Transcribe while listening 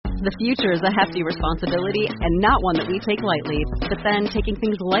The future is a hefty responsibility and not one that we take lightly. But then, taking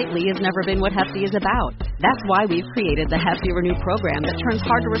things lightly has never been what Hefty is about. That's why we've created the Hefty Renew program that turns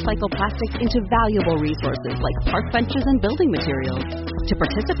hard-to-recycle plastics into valuable resources like park benches and building materials. To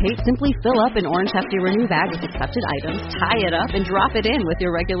participate, simply fill up an orange Hefty Renew bag with accepted items, tie it up, and drop it in with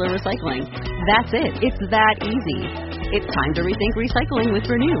your regular recycling. That's it. It's that easy. It's time to rethink recycling with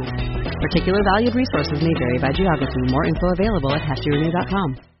Renew. Particular valued resources may vary by geography. More info available at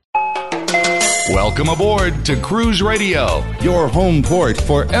heftyrenew.com. Welcome aboard to Cruise Radio, your home port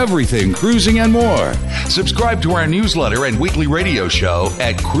for everything cruising and more. Subscribe to our newsletter and weekly radio show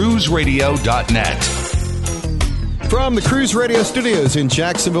at cruiseradio.net. From the Cruise Radio studios in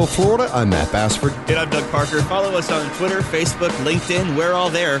Jacksonville, Florida, I'm Matt Bassford. And I'm Doug Parker. Follow us on Twitter, Facebook, LinkedIn. We're all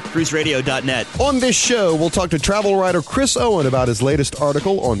there. cruiseradio.net. On this show, we'll talk to travel writer Chris Owen about his latest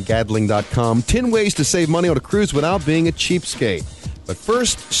article on Gadling.com, 10 ways to save money on a cruise without being a cheapskate. But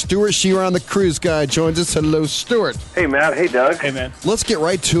first, Stewart Chiron, the cruise guy, joins us. Hello, Stewart. Hey, Matt. Hey, Doug. Hey, man. Let's get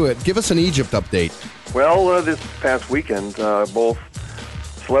right to it. Give us an Egypt update. Well, this past weekend, both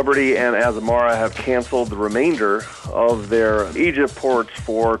Celebrity and Azamara have canceled the remainder of their Egypt ports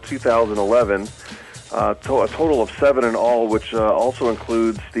for 2011, a total of 7 in all, which also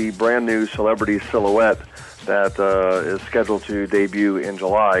includes the brand new Celebrity Silhouette that is scheduled to debut in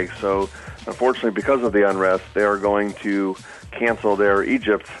July. So, unfortunately, because of the unrest, they are going to cancel their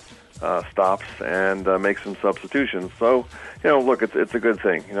Egypt stops and make some substitutions. So, look, it's a good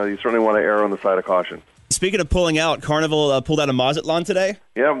thing. You certainly want to err on the side of caution. Speaking of pulling out, Carnival pulled out of Mazatlan today?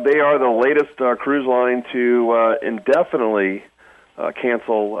 Yeah, they are the latest cruise line to indefinitely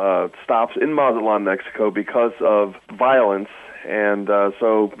cancel stops in Mazatlan, Mexico, because of violence. And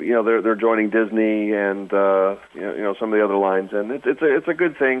so, they're joining Disney and some of the other lines, and it's a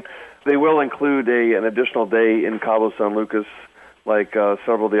good thing. They will include an additional day in Cabo San Lucas, like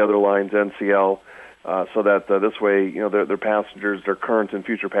several of the other lines, NCL, so that this way, their passengers, their current and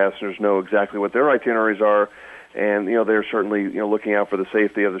future passengers, know exactly what their itineraries are, and they're certainly looking out for the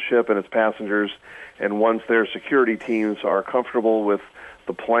safety of the ship and its passengers. And once their security teams are comfortable with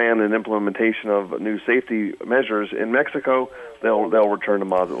the plan and implementation of new safety measures in Mexico, they'll return to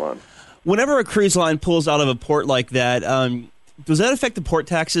Mazatlan. Whenever a cruise line pulls out of a port like that, does that affect the port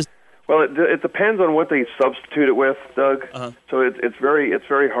taxes? Well, it depends on what they substitute it with, Doug. Uh-huh. So it's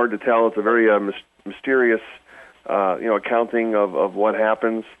very hard to tell. It's a very mysterious accounting of what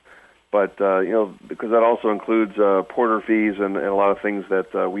happens. But because that also includes porter fees and a lot of things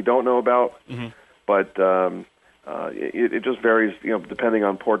that we don't know about. Mm-hmm. But it just varies, depending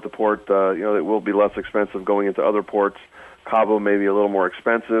on port to port. It will be less expensive going into other ports. Cabo may be a little more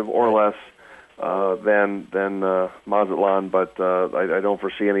expensive or less than Mazatlan, but I don't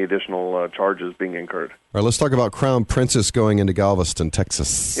foresee any additional charges being incurred. All right, let's talk about Crown Princess going into Galveston,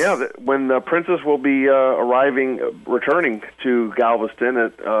 Texas. Yeah, when Princess will be returning to Galveston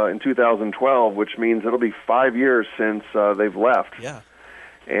in 2012, which means it'll be 5 years since they've left. Yeah.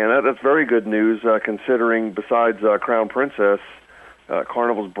 And that's very good news, considering besides Crown Princess,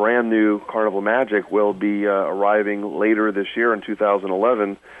 Carnival's brand new Carnival Magic will be arriving later this year in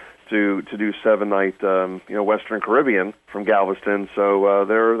 2011 to do 7-night Western Caribbean from Galveston. So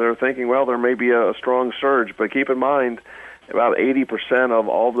they're thinking, well, there may be a strong surge, but keep in mind about 80% of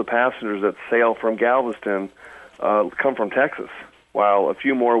all the passengers that sail from Galveston come from Texas, while a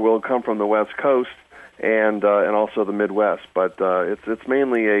few more will come from the West Coast and also the Midwest. But it's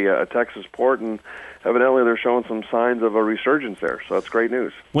mainly a Texas port, and evidently they're showing some signs of a resurgence there. So that's great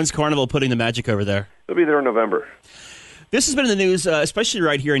news. When's Carnival putting the Magic over there? They'll be there in November. This has been in the news, especially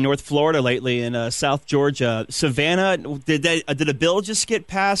right here in North Florida lately, in South Georgia. Savannah, did a bill just get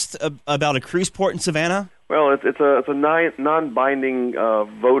passed about a cruise port in Savannah? Well, it's a non-binding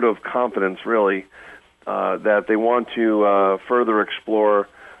vote of confidence, really, that they want to further explore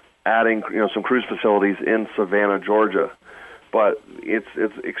adding some cruise facilities in Savannah, Georgia. But it's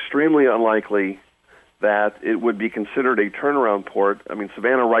extremely unlikely that it would be considered a turnaround port. I mean,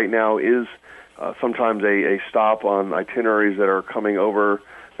 Savannah right now is sometimes a stop on itineraries that are coming over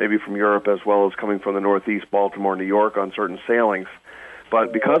maybe from Europe as well as coming from the Northeast, Baltimore, New York on certain sailings.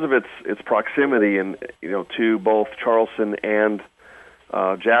 But because of its proximity and to both Charleston and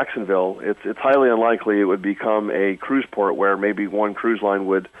Jacksonville, it's highly unlikely it would become a cruise port where maybe one cruise line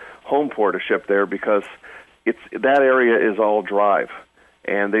would home port a ship there, because that area is all drive,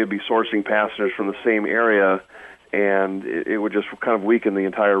 and they'd be sourcing passengers from the same area, and it would just kind of weaken the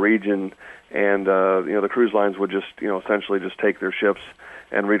entire region. And the cruise lines would just essentially just take their ships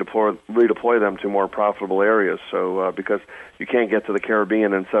and redeploy them to more profitable areas. So because you can't get to the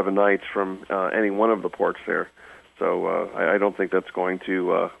Caribbean in 7 nights from any one of the ports there, So I don't think that's going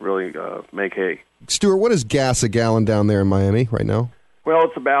to really make hay. Stewart, what is gas a gallon down there in Miami right now? Well,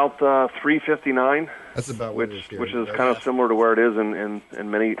 it's about $3.59. That's about which is kind of similar to where it is in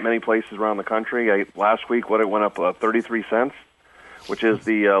many places around the country. Last week, it went up 33 cents, which is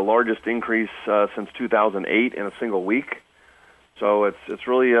the largest increase since 2008 in a single week. So it's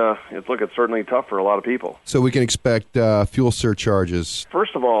really it's certainly tough for a lot of people. So we can expect fuel surcharges.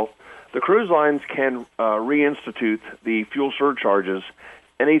 First of all, the cruise lines can reinstitute the fuel surcharges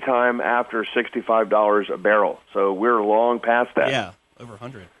anytime after $65 a barrel. So we're long past that. Yeah, over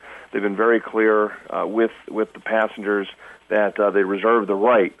 100. They've been very clear with the passengers that they reserve the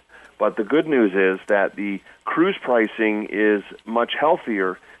right. But the good news is that the cruise pricing is much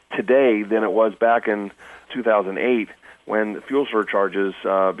healthier today than it was back in 2008 when the fuel surcharges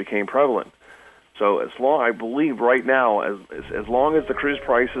became prevalent. So I believe right now, as long as the cruise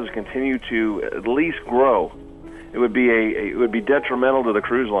prices continue to at least grow, it would be detrimental to the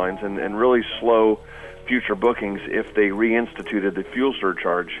cruise lines and really slow future bookings if they reinstituted the fuel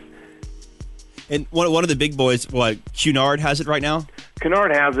surcharge. And one of the big boys, Cunard has it right now?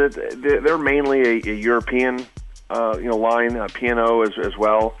 Cunard has it. They're mainly a European line, P&O as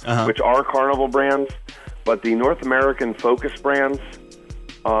well, which are Carnival brands. But the North American focus brands,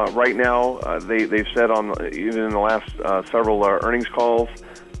 right now, they've said even in the last several earnings calls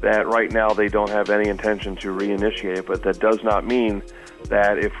that right now they don't have any intention to reinitiate it. But that does not mean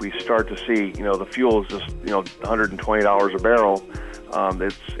that if we start to see, the fuel is just $120 a barrel,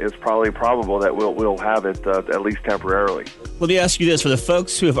 it's probable that we'll have it at least temporarily. Let me ask you this: for the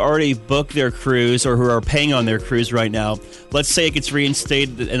folks who have already booked their cruise or who are paying on their cruise right now, let's say it gets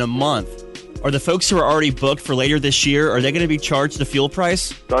reinstated in a month. Are the folks who are already booked for later this year, are they going to be charged the fuel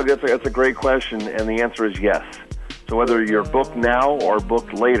price? Doug, that's a great question, and the answer is yes. So whether you're booked now or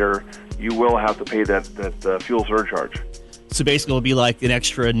booked later, you will have to pay that fuel surcharge. So basically, it'll be like an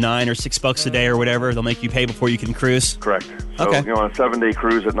extra $9 or $6 a day or whatever. They'll make you pay before you can cruise. Correct. So, okay. On a 7-day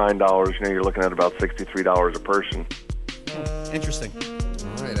cruise at $9, you're looking at about $63 a person. Interesting.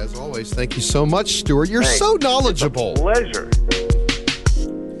 All right. As always, thank you so much, Stewart. You're so knowledgeable. It's a pleasure.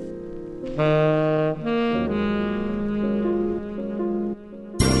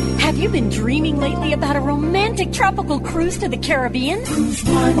 Have you been dreaming lately about a romantic tropical cruise to the Caribbean? Cruise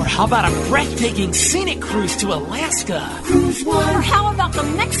One. Or how about a breathtaking scenic cruise to Alaska? Cruise One. Or how about the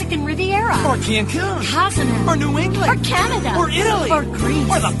Mexican Riviera? Or Cancun? Cozumel? Or New England? Or Canada? Or Italy? Or Greece?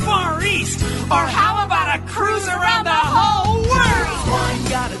 Or the Far East? Or how about a cruise around the whole world? Cruise One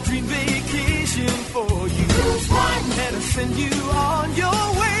got a dream vacation for you. Cruise One. Let us send you on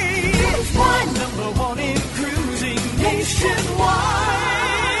your way. Cruise One. #1 in cruising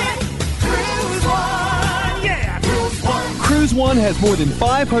nationwide. Cruise One, yeah, Cruise One. Cruise One has more than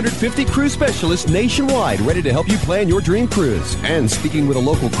 550 cruise specialists nationwide ready to help you plan your dream cruise. And speaking with a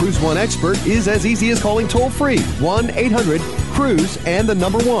local Cruise One expert is as easy as calling toll-free 1-800-CRUISE and the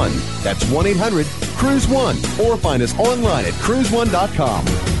number 1. That's 1-800-CRUISE-1. Or find us online at cruiseone.com.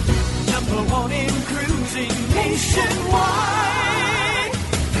 #1 in cruising nationwide.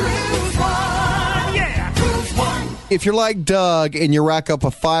 Cruise One, yeah, Cruise One. If you're like Doug and you rack up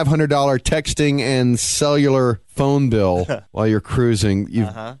a $500 texting and cellular phone bill while you're cruising,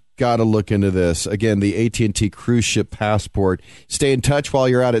 you've got to look into this. Again, the AT&T Cruise Ship Passport. Stay in touch while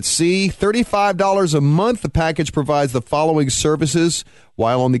you're out at sea. $35 a month. The package provides the following services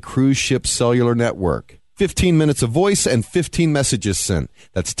while on the cruise ship cellular network. 15 minutes of voice and 15 messages sent.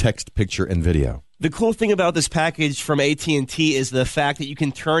 That's text, picture, and video. The cool thing about this package from AT&T is the fact that you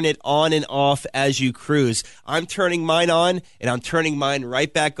can turn it on and off as you cruise. I'm turning mine on, and I'm turning mine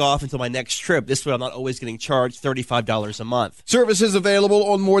right back off until my next trip. This way I'm not always getting charged $35 a month. Service is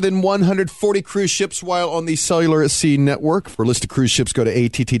available on more than 140 cruise ships while on the Cellular Sea Network. For a list of cruise ships, go to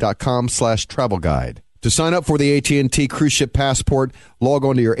att.com/travel guide. To sign up for the AT&T Cruise Ship Passport, log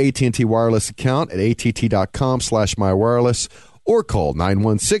on to your AT&T Wireless account at att.com/mywireless or call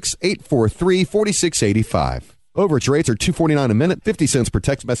 916-843-4685. Overage rates are $2.49 a minute, 50 cents per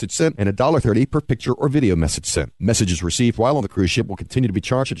text message sent, and $1.30 per picture or video message sent. Messages received while on the cruise ship will continue to be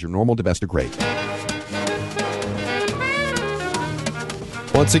charged at your normal domestic rate.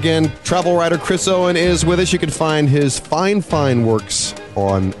 Once again, travel writer Chris Owen is with us. You can find his fine works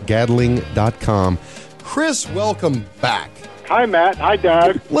on gadling.com. Chris, welcome back. Hi, Matt. Hi,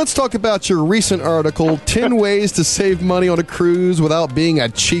 Doug. Let's talk about your recent article, 10 Ways to Save Money on a Cruise Without Being a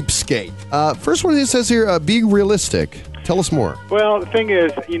Cheapskate. First one, it says here, be realistic. Tell us more. Well, the thing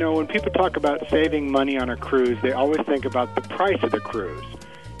is, when people talk about saving money on a cruise, they always think about the price of the cruise.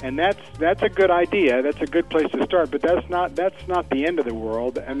 And that's a good idea. That's a good place to start. But that's not the end of the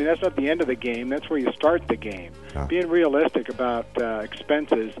world. I mean, that's not the end of the game. That's where you start the game. Being realistic about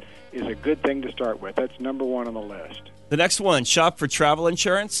expenses is a good thing to start with. That's number one on the list. The next one, shop for travel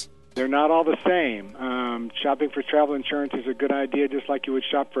insurance. They're not all the same. Shopping for travel insurance is a good idea, just like you would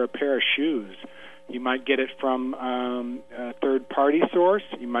shop for a pair of shoes. You might get it from a third-party source.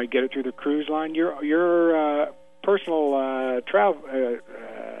 You might get it through the cruise line. Your personal travel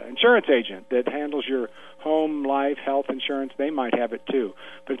insurance agent that handles your home, life, health insurance, they might have it too.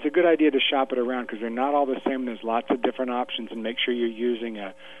 But it's a good idea to shop it around because they're not all the same. There's lots of different options, and make sure you're using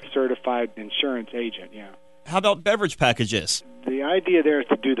a certified insurance agent. Yeah. How about beverage packages? The idea there is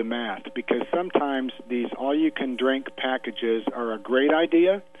to do the math, because sometimes these all-you-can-drink packages are a great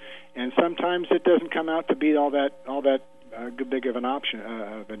idea, and sometimes it doesn't come out to be all that big of an option,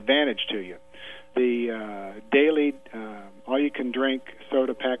 of advantage to you. The daily all-you-can-drink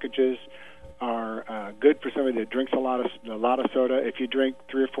soda packages are good for somebody that drinks a lot of soda. If you drink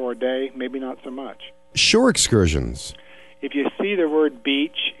 3 or 4 a day, maybe not so much. Shore excursions. If you see the word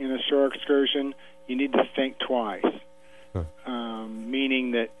beach in a shore excursion, you need to think twice.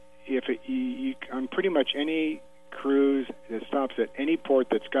 Meaning that if you on pretty much any cruise that stops at any port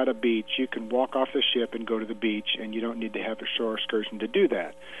that's got a beach, you can walk off the ship and go to the beach, and you don't need to have a shore excursion to do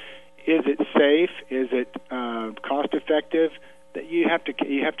that. Is it safe? Is it cost effective? That you have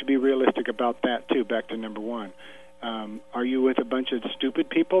to be realistic about that too. Back to number one. Are you with a bunch of stupid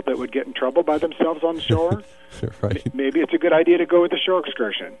people that would get in trouble by themselves on the shore? Right. Maybe it's a good idea to go with a shore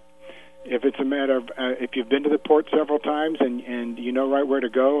excursion. If it's a matter of if you've been to the port several times and you know right where to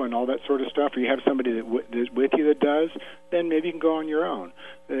go and all that sort of stuff, or you have somebody that's with you that does, then maybe you can go on your own.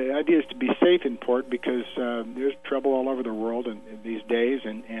 The idea is to be safe in port because there's trouble all over the world these days,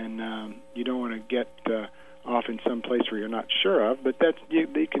 and you don't want to get off in some place where you're not sure of. But that's you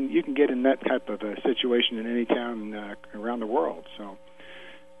can get in that type of a situation in any town around the world. So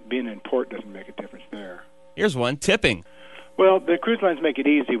being in port doesn't make a difference there. Here's one, tipping. Well, the cruise lines make it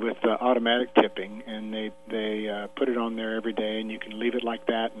easy with automatic tipping, and they put it on there every day, and you can leave it like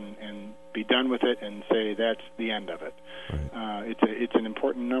that and be done with it and say that's the end of it. Right. It's an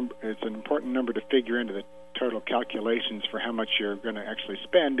important number. It's an important number to figure into the total calculations for how much you're going to actually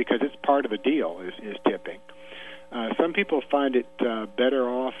spend, because it's part of the deal is tipping. Some people find it better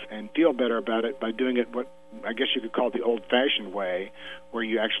off and feel better about it by doing it what I guess you could call it the old-fashioned way, where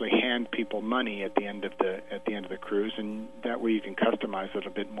you actually hand people money at the end of the cruise, and that way you can customize it a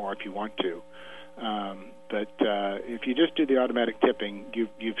bit more if you want to. But if you just do the automatic tipping,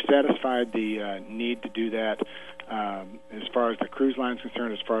 you've satisfied the need to do that as far as the cruise line is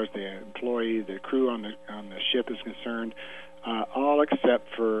concerned, as far as the employee, the crew on the ship is concerned, all except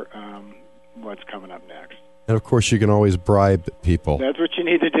for what's coming up next. And, of course, you can always bribe people. That's what you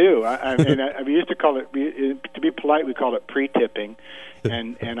need to do. I used to call it, to be polite, we call it pre-tipping.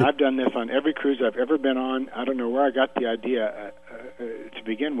 And I've done this on every cruise I've ever been on. I don't know where I got the idea to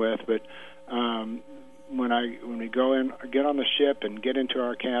begin with, but when we go in, get on the ship and get into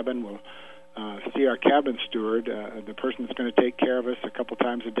our cabin, we'll see our cabin steward, the person that's going to take care of us a couple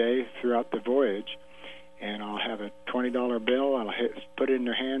times a day throughout the voyage. And I'll have a $20 bill. I'll put it in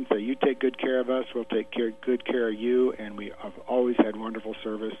their hands. Say, "You take good care of us. We'll take good care of you." And we have always had wonderful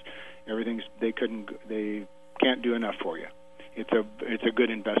service. They can't do enough for you. It's a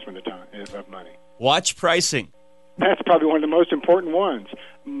good investment of time, of money. Watch pricing. That's probably one of the most important ones.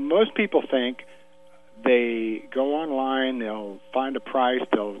 Most people think they go online, they'll find a price,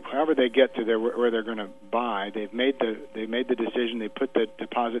 however they get to where they're going to buy. They've made the decision, they put the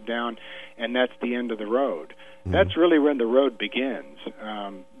deposit down, and that's the end of the road. Mm-hmm. That's really when the road begins,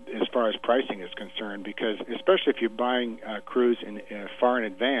 as far as pricing is concerned, because especially if you're buying a cruise far in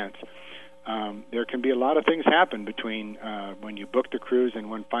advance, there can be a lot of things happen between when you book the cruise and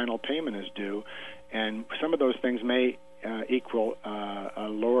when final payment is due, and some of those things may equal a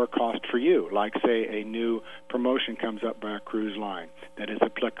lower cost for you, like, say, a new promotion comes up by a cruise line that is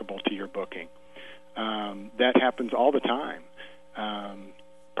applicable to your booking. That happens all the time.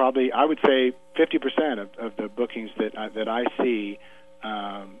 Probably, I would say 50% of the bookings that I see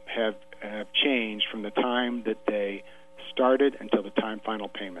have changed from the time that they started until the time final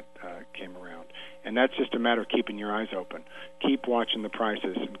payment came around. And that's just a matter of keeping your eyes open. Keep watching the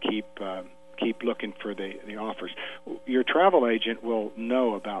prices and keep looking for the offers. Your travel agent will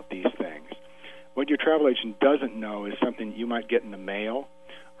know about these things. What your travel agent doesn't know is something you might get in the mail,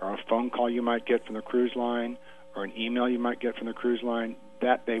 or a phone call you might get from the cruise line, or an email you might get from the cruise line.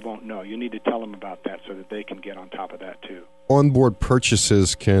 That they won't know. You need to tell them about that so that they can get on top of that too. Onboard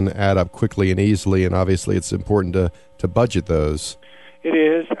purchases can add up quickly and easily, and obviously it's important to budget those. It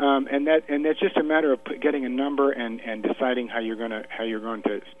is, and that's just a matter of getting a number and deciding how you're going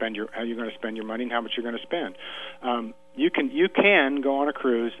to spend your money and how much you're going to spend. You can go on a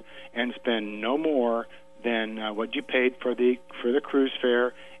cruise and spend no more than what you paid for the cruise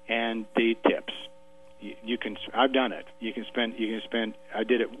fare and the tips. You can. I've done it. You can spend. I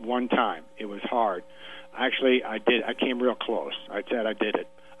did it one time. It was hard. Actually, I did. I came real close. I said I did it.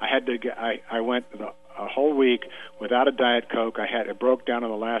 I had to. I went a whole week without a Diet Coke. It broke down on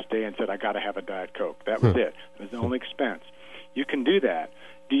the last day and said I got to have a Diet Coke. That was it. It was the only expense. You can do that.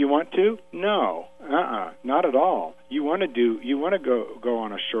 Do you want to? No. Not at all. You want to go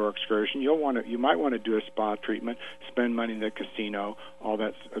on a shore excursion. You might want to do a spa treatment, spend money in the casino, all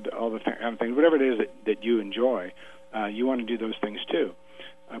the things, whatever it is that you enjoy. You want to do those things too.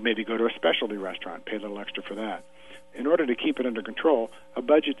 Maybe go to a specialty restaurant, pay a little extra for that. In order to keep it under control, a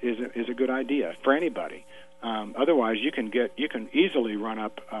budget is a good idea for anybody. Otherwise, you can easily run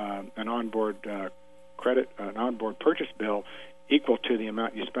up an onboard purchase bill equal to the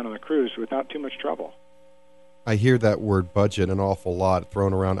amount you spend on the cruise without too much trouble. I hear that word budget an awful lot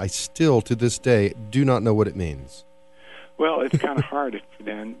thrown around. I still, to this day, do not know what it means. Well, it's kind of hard.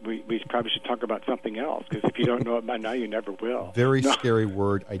 Then we probably should talk about something else, because if you don't know it by now, you never will. Very scary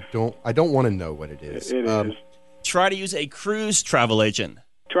word. I don't want to know what it is. It is. Try to use a cruise travel agent.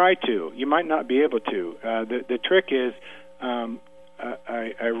 Try to. You might not be able to. The trick is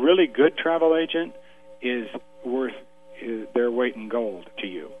a really good travel agent is worth their weight in gold to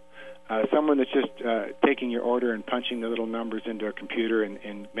you. Someone that's just taking your order and punching the little numbers into a computer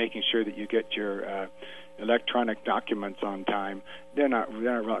and making sure that you get your electronic documents on time, they're not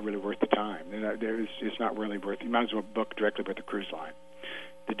really worth the time. It's not really worth it. You might as well book directly with the cruise line.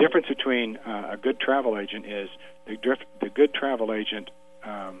 The difference between a good travel agent is the good travel agent,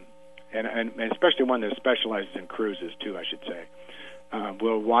 and especially one that specializes in cruises too, I should say,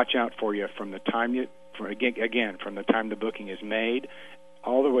 will watch out for you from the time from the time the booking is made,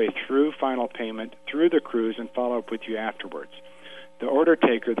 all the way through final payment, through the cruise, and follow up with you afterwards. The order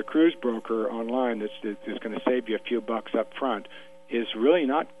taker, the cruise broker online that's going to save you a few bucks up front, is really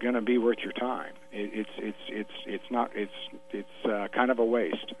not going to be worth your time. It's kind of a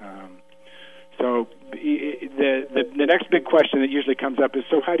waste. So the next big question that usually comes up is,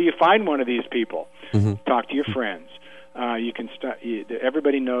 so how do you find one of these people? Mm-hmm. Talk to your friends. You can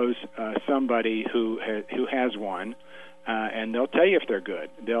everybody knows somebody who has one, and they'll tell you if they're good.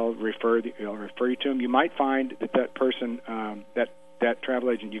 They'll refer you to them. You might find that person, that travel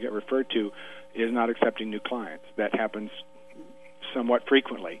agent you get referred to, is not accepting new clients. That happens somewhat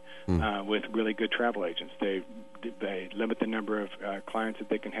frequently with really good travel agents. They limit the number of clients that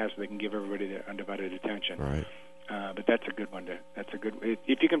they can have so they can give everybody their undivided attention. Right. But that's a good one.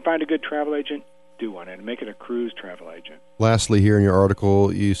 If you can find a good travel agent, do one, and make it a cruise travel agent. Lastly, here in your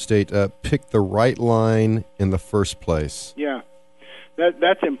article, you state, pick the right line in the first place. Yeah,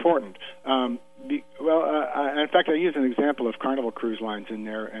 that's important. In fact, I use an example of Carnival Cruise Lines in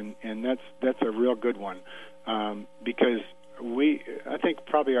there, and that's a real good one, because I think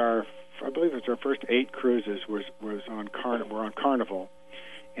probably I believe it's our first 8 cruises were on Carnival,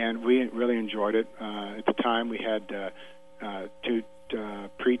 and we really enjoyed it. At the time, we had 2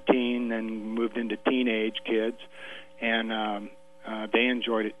 preteen and moved into teenage kids, and they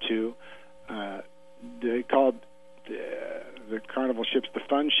enjoyed it too. They called the Carnival ships the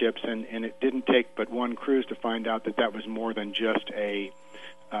fun ships, and it didn't take but one cruise to find out that was more than just a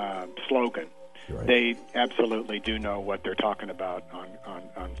slogan. Right. They absolutely do know what they're talking about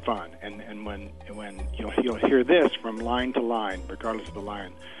on fun, and when you'll hear this from line to line, regardless of the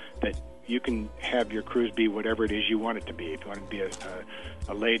line, that you can have your cruise be whatever it is you want it to be. If you want it to be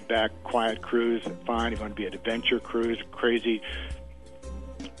a laid-back, quiet cruise, fine. If you want it to be an adventure cruise, crazy,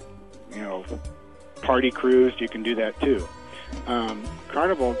 party cruise, you can do that too.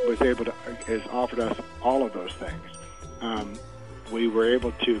 Carnival has offered us all of those things. We were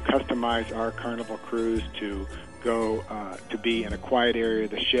able to customize our Carnival cruise to go to be in a quiet area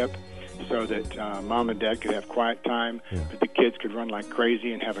of the ship, so that mom and dad could have quiet time, but the kids could run like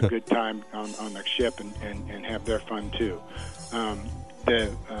crazy and have a good time on the ship and have their fun too.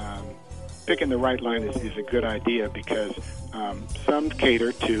 Picking the right line is a good idea, because some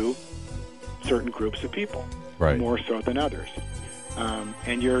cater to certain groups of people, right, more so than others. And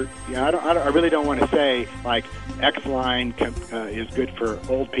I really don't want to say like X line is good for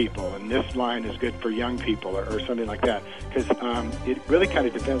old people and this line is good for young people or something like that, because it really kind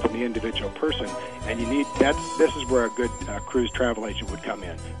of depends on the individual person, and this is where a good cruise travel agent would come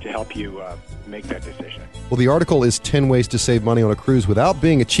in to help you make that decision. Well, the article is 10 Ways to Save Money on a Cruise Without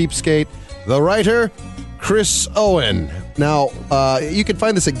Being a Cheapskate. The writer, Chris Owen. Now, you can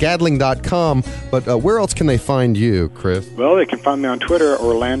find this at Gadling.com, but where else can they find you, Chris? Well, they can find me on Twitter.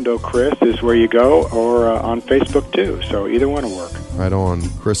 Orlando Chris is where you go, or on Facebook, too. So either one will work. Right on.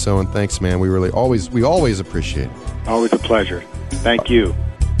 Chris Owen, thanks, man. We always appreciate it. Always a pleasure. Thank you.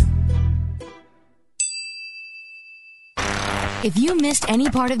 If you missed any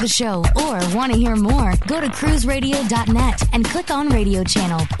part of the show or want to hear more, go to cruiseradio.net and click on Radio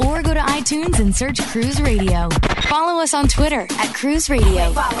Channel, or go to iTunes and search Cruise Radio. Follow us on Twitter at Cruise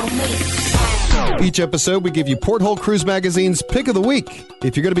Radio. Each episode, we give you Porthole Cruise Magazine's Pick of the Week.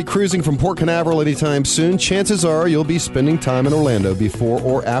 If you're going to be cruising from Port Canaveral anytime soon, chances are you'll be spending time in Orlando before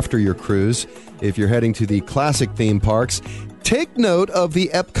or after your cruise. If you're heading to the classic theme parks, take note of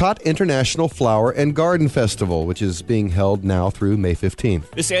the Epcot International Flower and Garden Festival, which is being held now through May 15th.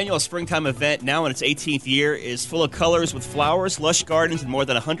 This annual springtime event, now in its 18th year, is full of colors with flowers, lush gardens, and more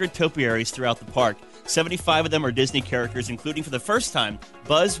than 100 topiaries throughout the park. 75 of them are Disney characters, including for the first time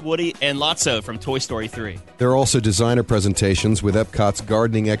Buzz, Woody, and Lotso from Toy Story 3. There are also designer presentations with Epcot's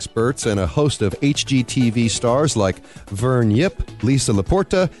gardening experts and a host of HGTV stars like Vern Yip, Lisa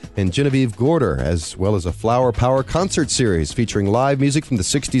Laporta, and Genevieve Gorder, as well as a Flower Power concert series featuring live music from the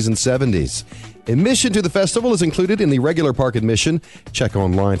 60s and 70s. Admission to the festival is included in the regular park admission. Check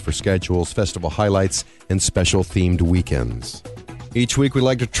online for schedules, festival highlights, and special themed weekends. Each week, we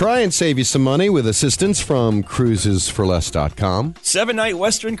like to try and save you some money with assistance from cruisesforless.com. 7-night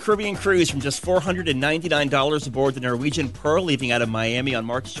Western Caribbean cruise from just $499 aboard the Norwegian Pearl, leaving out of Miami on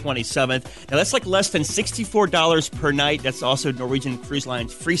March 27th. Now, that's like less than $64 per night. That's also Norwegian Cruise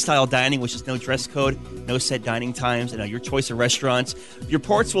Lines freestyle dining, which is no dress code, no set dining times, and your choice of restaurants. Your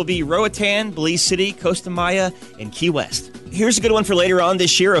ports will be Roatan, Belize City, Costa Maya, and Key West. Here's a good one for later on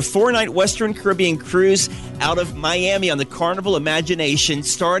this year, a 4-night Western Caribbean cruise out of Miami on the Carnival Imagination,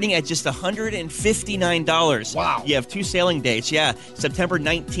 starting at just $159. Wow. You have 2 sailing dates, September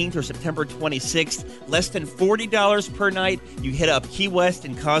 19th or September 26th. Less than $40 per night. You hit up Key West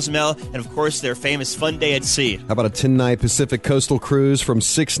and Cozumel, and of course their famous Fun Day at Sea. How about a 10-night Pacific Coastal Cruise from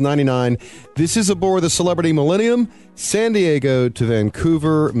 $699? This is aboard the Celebrity Millennium, San Diego to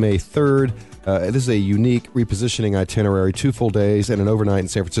Vancouver, May 3rd. This is a unique repositioning itinerary, 2 full days and an overnight in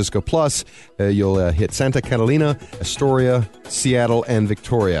San Francisco. Plus, you'll hit Santa Catalina, Astoria, Seattle, and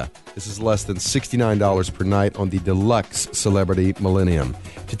Victoria. This is less than $69 per night on the Deluxe Celebrity Millennium.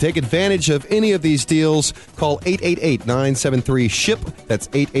 To take advantage of any of these deals, call 888-973-SHIP. That's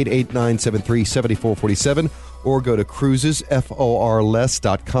 888-973-7447. Or go to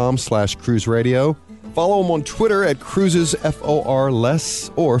cruisesforless.com/cruiseradio. Follow them on Twitter at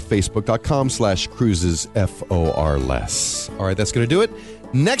cruisesforless or facebook.com/cruisesforless. All right, that's going to do it.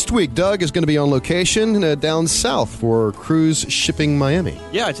 Next week, Doug is going to be on location down south for Cruise Shipping Miami.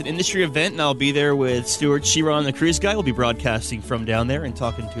 Yeah, it's an industry event, and I'll be there with Stewart, Chiron, the cruise guy. We'll be broadcasting from down there and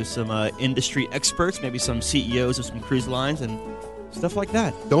talking to some industry experts, maybe some CEOs of some cruise lines and stuff like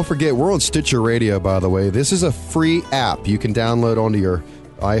that. Don't forget, we're on Stitcher Radio, by the way. This is a free app you can download onto your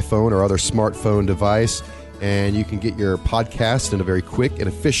iPhone or other smartphone device, and you can get your podcast in a very quick and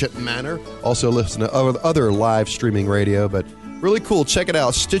efficient manner. Also listen to other live streaming radio, but really cool. Check it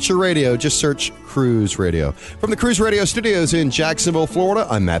out. Stitcher Radio. Just search Cruise Radio. From the Cruise Radio studios in Jacksonville, Florida,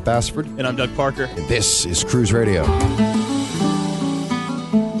 I'm Matt Bassford. And I'm Doug Parker. And this is Cruise Radio.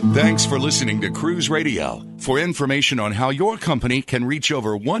 Thanks for listening to Cruise Radio. For information on how your company can reach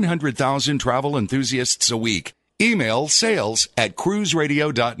over 100,000 travel enthusiasts a week, email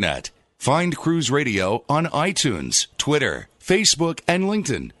sales@cruiseradio.net. Find Cruise Radio on iTunes, Twitter, Facebook, and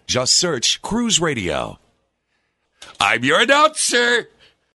LinkedIn. Just search Cruise Radio. I'm your announcer,